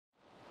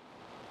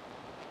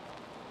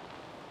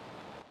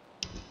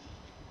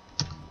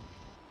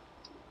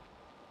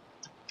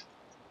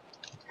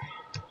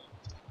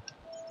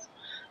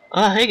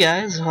Hey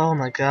guys, oh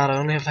my god, I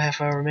only have a half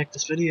hour to make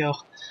this video.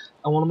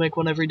 I want to make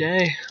one every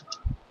day.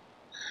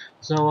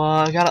 So,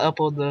 I gotta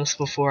upload this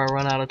before I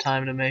run out of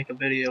time to make a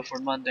video for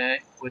Monday,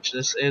 which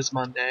this is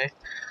Monday.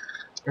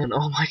 And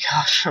oh my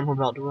gosh, I'm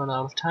about to run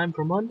out of time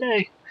for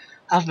Monday.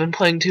 I've been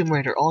playing Tomb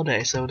Raider all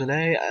day, so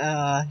today,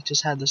 I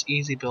just had this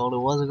easy build. It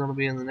wasn't gonna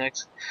be in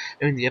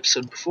the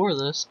episode before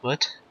this,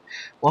 but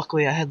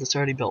luckily I had this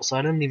already built, so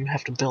I didn't even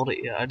have to build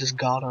it yet. I just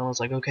got it and I was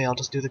like, okay, I'll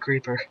just do the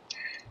creeper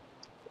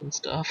and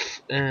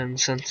stuff. And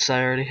since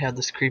I already had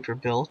this creeper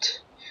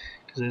built,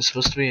 because it was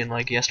supposed to be in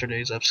like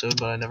yesterday's episode,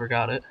 but I never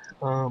got it.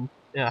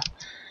 Yeah.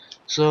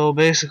 So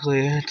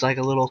basically, it's like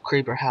a little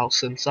creeper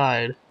house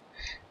inside.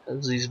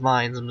 There's these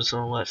vines I'm just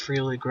gonna let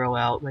freely grow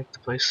out, make the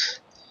place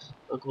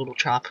look a little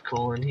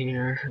tropical in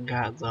here.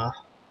 Got the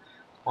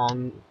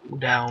long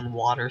down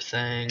water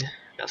thing.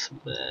 Got some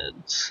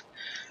beds,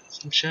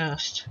 some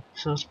chests.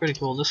 So it's pretty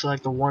cool. This is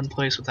like the one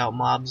place without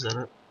mobs in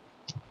it.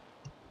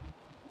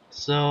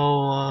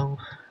 So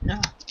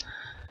yeah,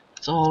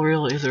 that's all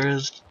really there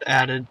is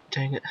added.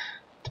 Dang it,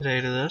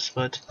 today to this,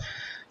 but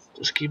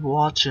just keep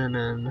watching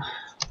and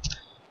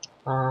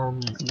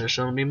there's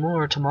gonna be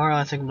more tomorrow.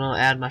 I think I'm gonna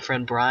add my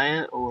friend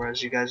Bryant, or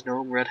as you guys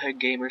know him, Redhead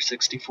Gamer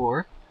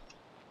 64.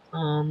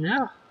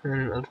 Yeah,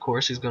 and of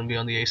course he's gonna be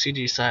on the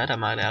ACG side. I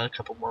might add a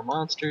couple more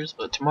monsters,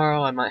 but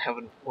tomorrow I might have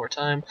more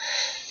time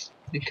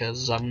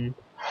because I'm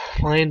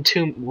playing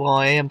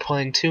I am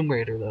playing Tomb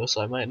Raider though,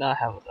 so I might not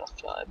have enough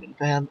time. And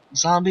man,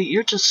 Zombie,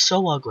 you're just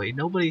so ugly.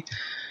 Nobody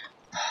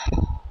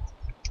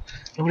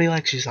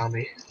likes you,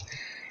 Zombie.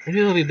 Maybe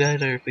it'll be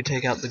better if we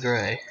take out the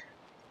gray.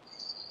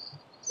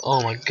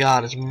 Oh my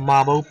god, it's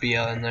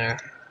Mobopia in there.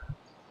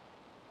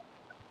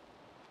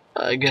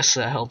 I guess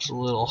that helps a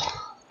little.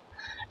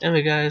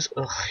 Anyway guys,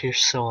 ugh, you're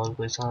so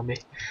ugly,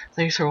 Zombie.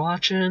 Thanks for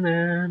watching,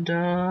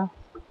 and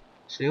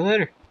see you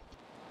later.